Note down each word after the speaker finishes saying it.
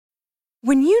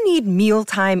When you need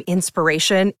mealtime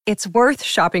inspiration, it's worth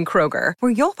shopping Kroger,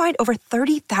 where you'll find over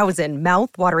 30,000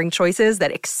 mouth-watering choices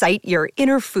that excite your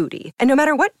inner foodie. And no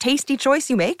matter what tasty choice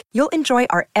you make, you'll enjoy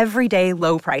our everyday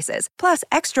low prices, plus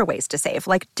extra ways to save,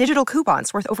 like digital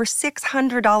coupons worth over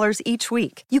 $600 each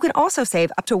week. You can also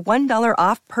save up to $1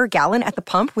 off per gallon at the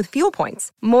pump with fuel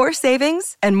points. More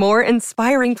savings and more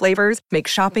inspiring flavors make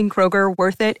shopping Kroger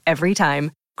worth it every time.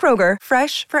 Kroger,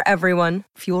 fresh for everyone.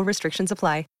 Fuel restrictions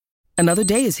apply. Another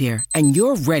day is here, and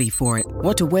you're ready for it.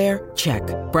 What to wear? Check.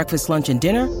 Breakfast, lunch, and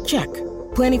dinner? Check.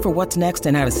 Planning for what's next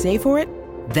and how to save for it?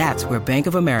 That's where Bank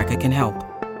of America can help.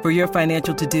 For your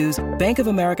financial to-dos, Bank of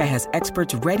America has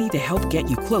experts ready to help get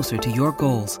you closer to your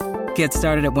goals. Get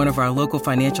started at one of our local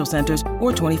financial centers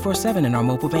or 24/7 in our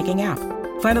mobile banking app.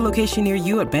 Find a location near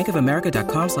you at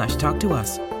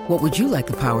bankofamerica.com/talktous. What would you like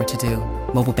the power to do?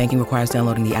 Mobile banking requires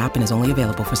downloading the app and is only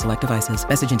available for select devices.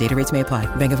 Message and data rates may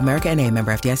apply. Bank of America N.A.,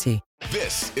 member FDIC.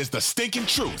 This is the stinking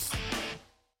truth.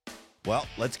 Well,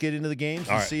 let's get into the games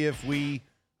and see if we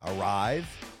arrive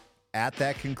at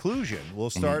that conclusion. We'll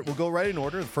start. We'll go right in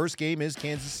order. The first game is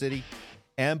Kansas City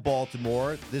and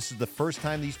Baltimore. This is the first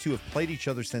time these two have played each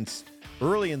other since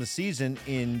early in the season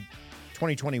in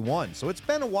 2021. So it's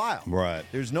been a while. Right.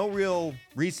 There's no real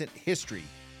recent history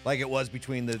like it was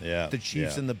between the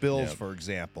Chiefs and the Bills, for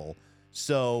example.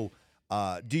 So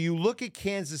do you look at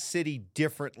Kansas City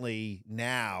differently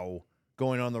now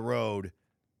going on the road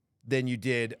than you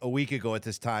did a week ago at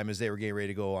this time as they were getting ready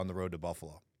to go on the road to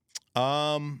Buffalo?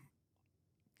 Not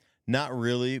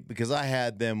really, because I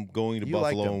had them going to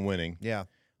Buffalo and winning. Yeah.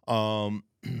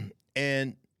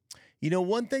 And, you know,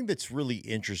 one thing that's really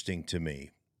interesting to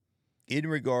me in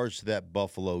regards to that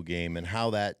Buffalo game and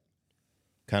how that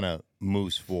kind of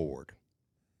moves forward.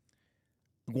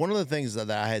 One of the things that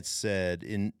I had said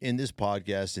in this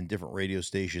podcast and different radio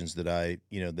stations that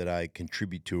I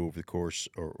contribute to over the course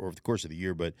of the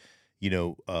year, but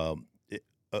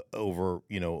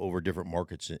over different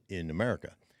markets in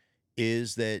America,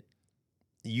 is that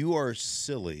you are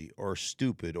silly or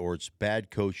stupid or it's bad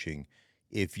coaching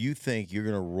if you think you're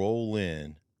going to roll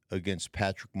in against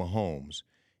Patrick Mahomes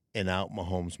and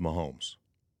out-Mahomes Mahomes.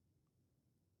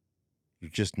 You're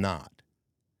just not.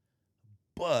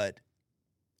 But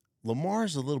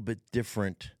Lamar's a little bit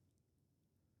different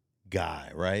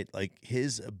guy, right? Like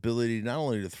his ability not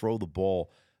only to throw the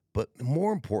ball, but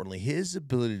more importantly, his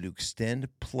ability to extend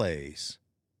plays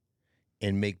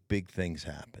and make big things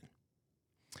happen.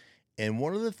 And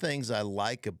one of the things I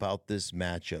like about this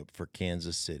matchup for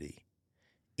Kansas City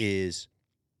is,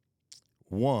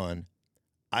 one,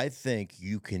 I think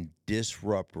you can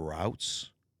disrupt routes.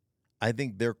 I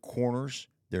think their corners,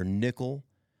 their nickel,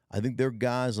 I think their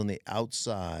guys on the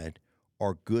outside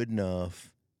are good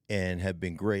enough and have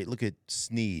been great. Look at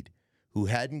Snead, who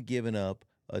hadn't given up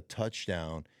a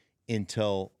touchdown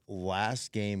until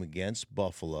last game against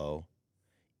Buffalo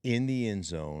in the end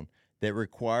zone that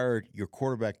required your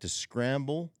quarterback to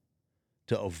scramble,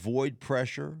 to avoid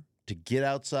pressure, to get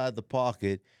outside the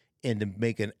pocket, and to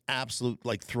make an absolute,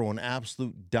 throw an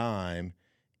absolute dime,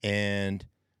 and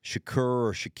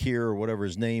Shakir or whatever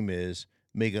his name is,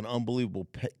 make an unbelievable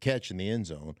catch in the end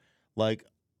zone. Like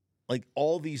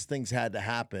all these things had to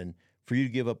happen for you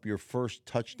to give up your first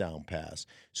touchdown pass.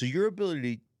 So your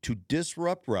ability to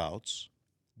disrupt routes,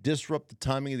 disrupt the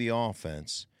timing of the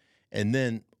offense, and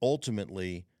then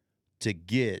ultimately to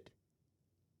get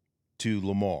to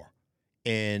Lamar.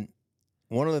 And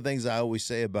one of the things I always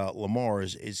say about Lamar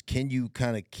is can you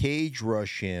kind of cage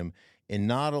rush him and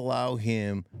not allow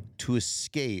him to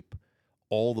escape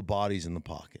all the bodies in the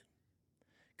pocket?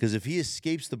 Because if he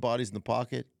escapes the bodies in the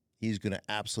pocket, he's going to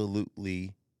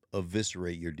absolutely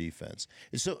eviscerate your defense.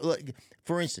 And so,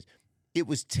 for instance, it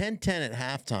was 10-10 at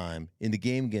halftime in the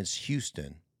game against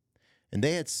Houston, and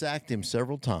they had sacked him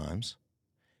several times,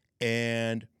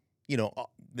 and,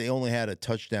 they only had a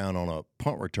touchdown on a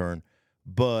punt return,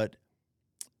 but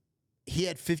he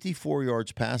had 54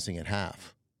 yards passing at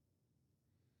half.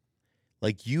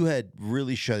 You had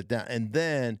really shut it down. And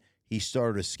then he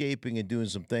started escaping and doing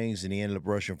some things, and he ended up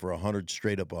rushing for 100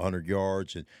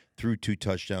 yards and threw 2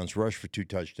 touchdowns, rushed for 2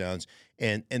 touchdowns,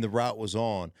 and the route was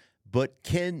on. But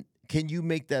can you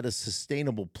make that a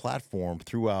sustainable platform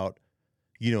throughout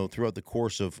the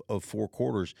course of 4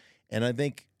 quarters? And I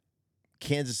think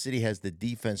Kansas City has the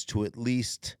defense to at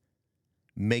least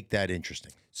make that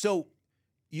interesting. So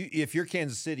if you're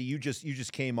Kansas City, you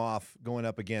just came off going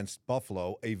up against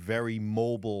Buffalo, a very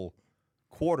mobile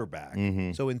quarterback.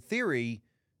 Mm-hmm. So in theory,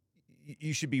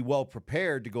 you should be well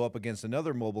prepared to go up against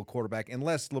another mobile quarterback,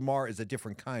 unless Lamar is a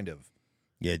different kind of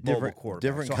mobile quarterback.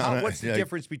 Different so kind what's the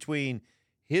difference between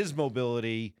his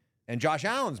mobility and Josh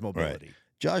Allen's mobility. Right.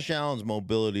 Josh Allen's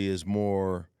mobility is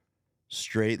more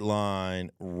straight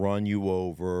line, run you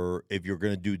over. If you're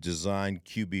going to do design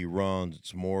QB runs,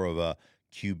 it's more of a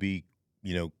QB,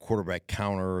 quarterback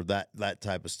counter, that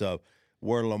type of stuff.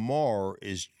 Where Lamar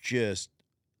is just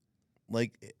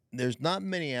like, there's not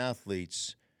many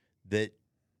athletes that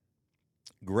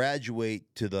graduate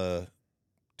to the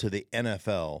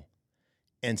NFL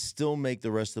and still make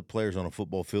the rest of the players on a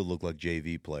football field look like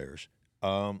JV players.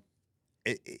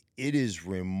 It is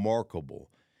remarkable.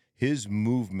 His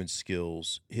movement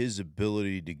skills, his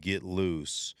ability to get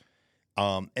loose.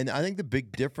 And I think the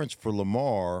big difference for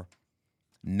Lamar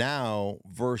now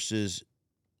versus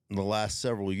the last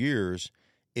several years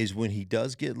is when he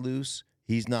does get loose,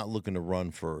 he's not looking to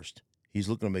run first. He's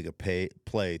looking to make a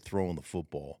play throwing the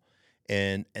football.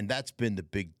 And that's been the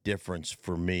big difference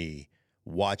for me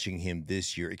watching him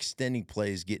this year, extending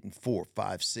plays, getting 4,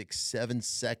 5, 6, 7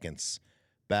 seconds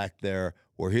back there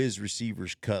where his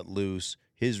receivers cut loose,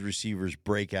 his receivers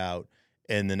break out,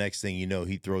 and the next thing you know,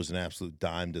 he throws an absolute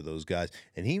dime to those guys.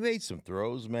 And he made some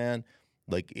throws, man,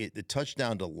 like the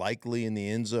touchdown to Likely in the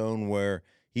end zone where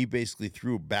he basically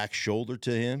threw a back shoulder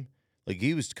to him. Like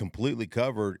he was completely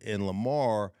covered, and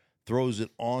Lamar throws it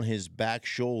on his back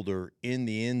shoulder in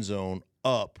the end zone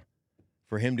up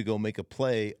for him to go make a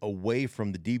play away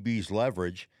from the DB's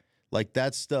leverage. Like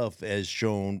that stuff has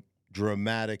shown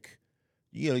dramatic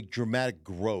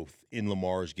growth in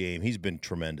Lamar's game. He's been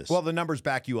tremendous. Well, the numbers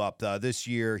back you up. This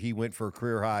year, he went for a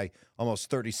career high, almost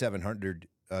 3,700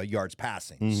 yards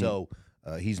passing. Mm-hmm. So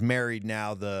he's married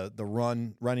now the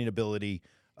running ability,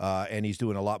 and he's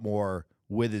doing a lot more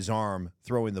with his arm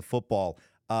throwing the football.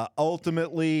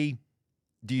 Ultimately,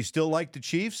 do you still like the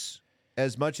Chiefs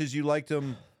as much as you liked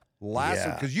them last?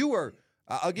 Because you were,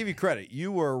 I'll give you credit,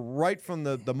 you were right from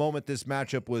the moment this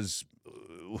matchup was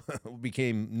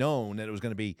became known that it was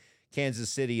going to be Kansas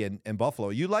City and Buffalo.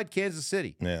 You liked Kansas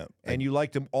City, and you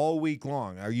liked them all week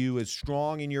long. Are you as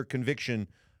strong in your conviction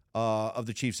of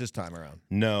the Chiefs this time around?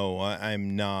 No,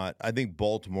 I'm not. I think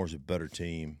Baltimore's a better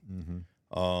team.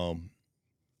 Mm-hmm.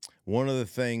 One of the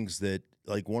things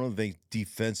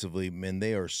defensively, man,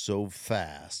 they are so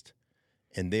fast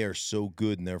and they are so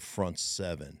good in their front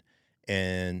seven.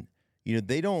 And,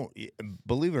 they don't,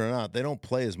 believe it or not, they don't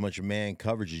play as much man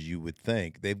coverage as you would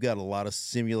think. They've got a lot of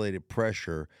simulated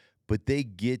pressure, but they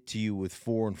get to you with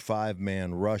 4 and 5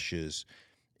 man rushes.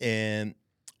 And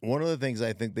one of the things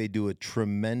I think they do a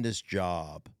tremendous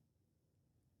job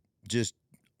just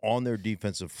on their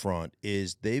defensive front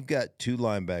is they've got 2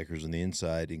 linebackers on the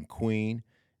inside in Queen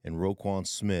and Roquan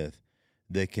Smith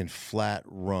that can flat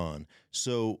run.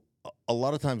 So a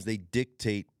lot of times they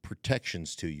dictate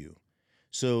protections to you.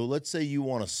 So let's say you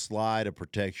want to slide a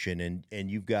protection and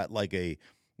you've got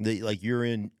you're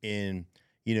in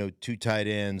 2 tight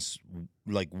ends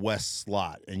like west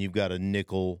slot and you've got a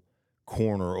nickel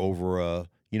corner over a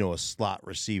slot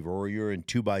receiver, or you're in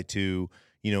 2x2,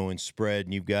 in spread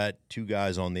and you've got 2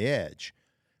 guys on the edge.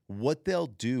 What they'll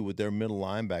do with their middle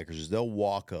linebackers is they'll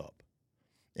walk up.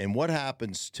 And what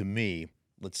happens to me,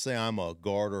 let's say I'm a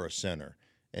guard or a center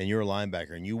and you're a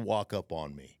linebacker and you walk up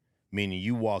on me, meaning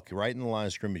you walk right in the line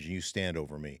of scrimmage and you stand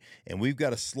over me. And we've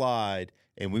got a slide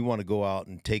and we want to go out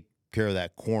and take care of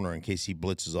that corner in case he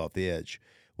blitzes off the edge.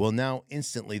 Well, now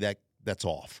instantly that's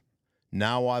off.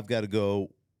 Now I've got to go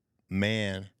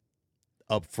man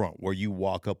up front where you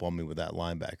walk up on me with that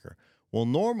linebacker. Well,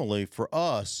 normally for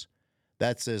us,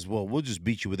 that says, well, we'll just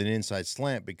beat you with an inside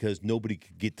slant because nobody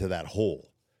could get to that hole.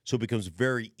 So it becomes a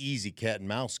very easy cat and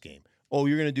mouse game. Oh,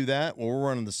 you're going to do that? Well, we're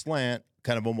running the slant,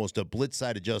 kind of almost a blitz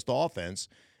side adjust offense,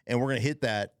 and we're going to hit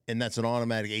that, and that's an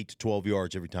automatic 8 to 12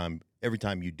 yards every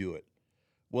time you do it.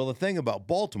 Well, the thing about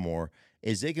Baltimore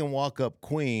is they can walk up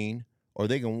Queen or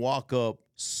they can walk up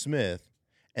Smith,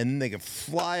 and then they can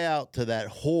fly out to that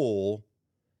hole,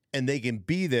 and they can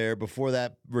be there before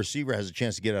that receiver has a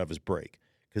chance to get out of his break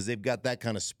because they've got that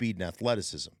kind of speed and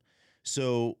athleticism.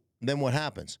 So then what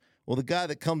happens? Well, the guy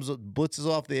that blitzes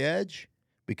off the edge,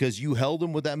 because you held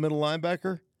him with that middle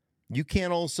linebacker, you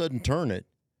can't all of a sudden turn it.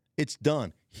 It's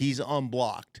done. He's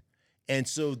unblocked. And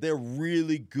so they're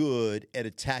really good at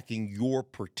attacking your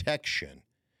protection.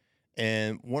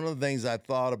 And one of the things I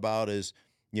thought about is,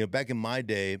 back in my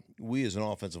day, we as an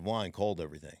offensive line called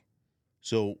everything.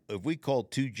 So if we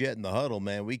called 2 jet in the huddle,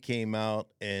 man, we came out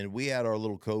and we had our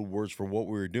little code words for what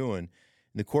we were doing, and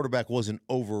the quarterback wasn't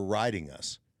overriding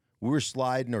us. We were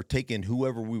sliding or taking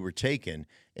whoever we were taking,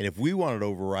 and if we wanted to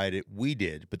override it, we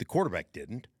did, but the quarterback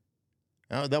didn't.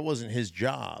 That wasn't his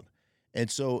job. And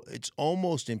so it's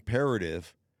almost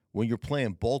imperative when you're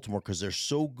playing Baltimore because they're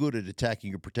so good at attacking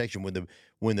your protection.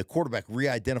 When the quarterback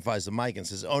re-identifies the mic and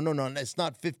says, "Oh no, it's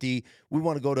not 50. We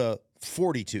want to go to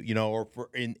 42." Or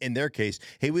in their case,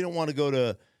 hey, we don't want to go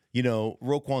to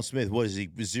Roquan Smith. What is he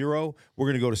 0? We're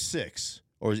going to go to 6.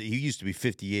 Or he used to be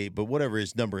 58, but whatever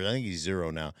his number is, I think he's 0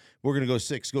 now. We're going to go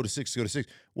 6, go to 6, go to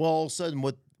 6. Well, all of a sudden,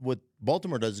 what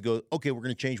Baltimore does is go, okay, we're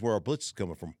going to change where our blitz is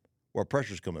coming from, where our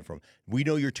pressure's coming from. We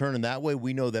know you're turning that way.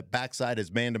 We know that backside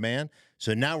is man-to-man.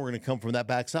 So now we're going to come from that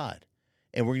backside.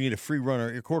 And we're going to get a free runner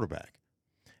at your quarterback.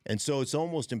 And so it's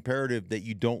almost imperative that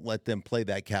you don't let them play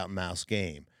that cat and mouse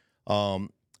game.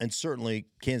 And certainly,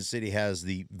 Kansas City has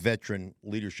the veteran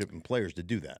leadership and players to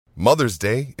do that. Mother's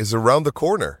Day is around the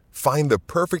corner. Find the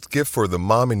perfect gift for the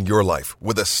mom in your life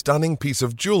with a stunning piece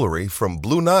of jewelry from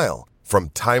Blue Nile. From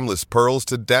timeless pearls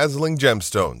to dazzling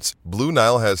gemstones, Blue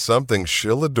Nile has something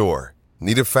she'll adore.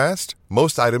 Need it fast?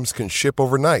 Most items can ship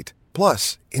overnight.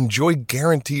 Plus, enjoy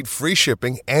guaranteed free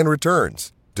shipping and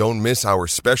returns. Don't miss our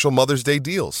special Mother's Day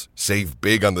deals. Save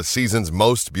big on the season's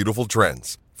most beautiful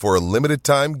trends. For a limited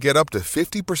time, get up to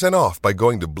 50% off by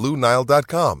going to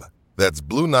BlueNile.com. That's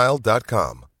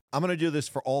BlueNile.com. I'm going to do this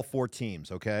for all 4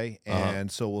 teams, okay?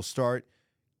 And so we'll start.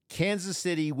 Kansas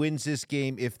City wins this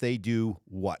game if they do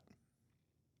what?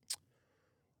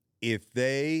 If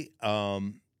they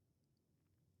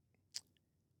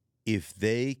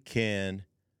can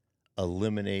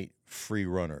eliminate free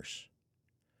runners.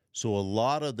 So a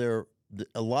lot of their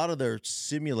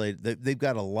simulated, they've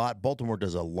got a lot. Baltimore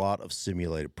does a lot of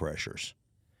simulated pressures.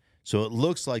 So it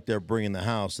looks like they're bringing the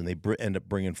house, and they end up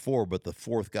bringing 4, but the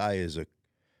 4th guy is a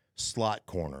slot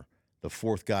corner. The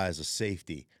 4th guy is a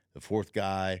safety. The 4th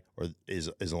guy is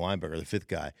a linebacker, the 5th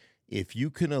guy. If you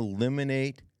can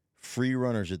eliminate free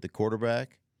runners at the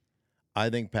quarterback, I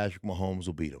think Patrick Mahomes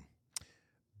will beat them.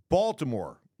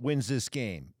 Baltimore wins this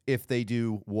game if they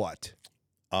do what?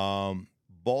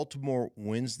 Baltimore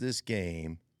wins this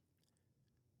game.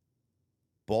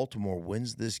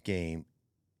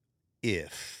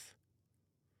 If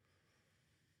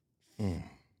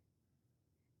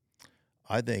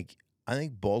I think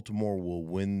Baltimore will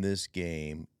win this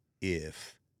game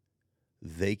if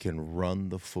they can run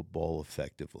the football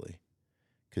effectively.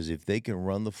 Because if they can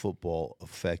run the football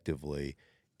effectively,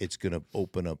 it's going to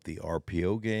open up the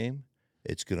RPO game.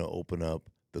 It's going to open up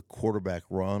the quarterback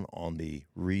run on the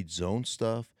read zone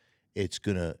stuff. It's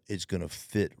gonna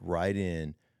fit right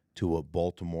in to what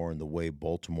Baltimore and the way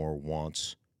Baltimore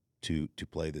wants to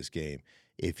play this game.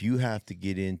 If you have to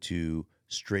get into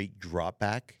straight drop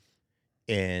back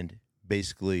and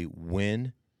basically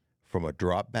win from a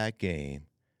drop back game,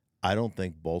 I don't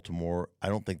think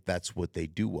that's what they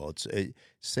do well. It's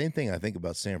same thing I think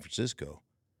about San Francisco.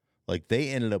 Like, they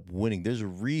ended up winning. There's a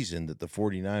reason that the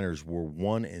 49ers were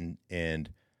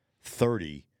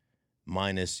 1-30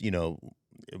 minus,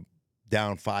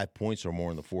 down 5 points or more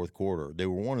in the fourth quarter. They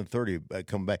were 1-30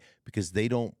 coming back because they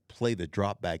don't play the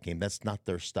drop back game. That's not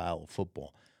their style of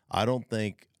football. I don't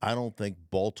think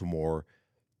Baltimore,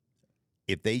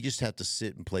 if they just have to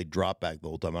sit and play drop back the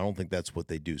whole time, I don't think that's what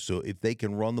they do. So if they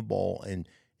can run the ball and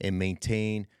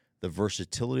maintain the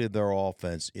versatility of their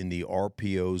offense in the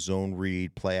RPO, zone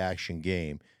read, play action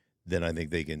game, then I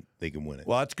think they can win it.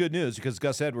 Well, that's good news because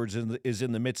Gus Edwards is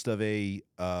in the midst of a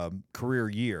career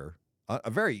year,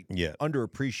 a very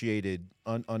underappreciated,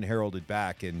 unheralded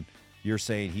back, and you're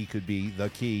saying he could be the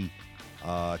key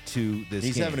to this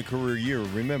He's game. having a career year.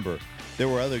 Remember, there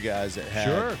were other guys that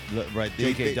had right.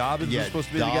 J.K. Dobbins was supposed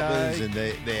to be Dobbins, the guy,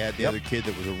 and they had the other kid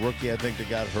that was a rookie, I think, that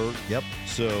got hurt. Yep.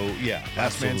 So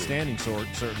last man standing,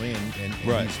 certainly, and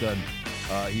right. he's done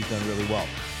really well.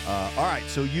 All right,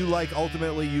 so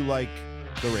ultimately you like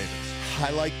the Ravens.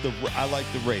 I like the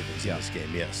Ravens in this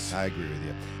game. Yes, I agree with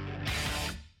you.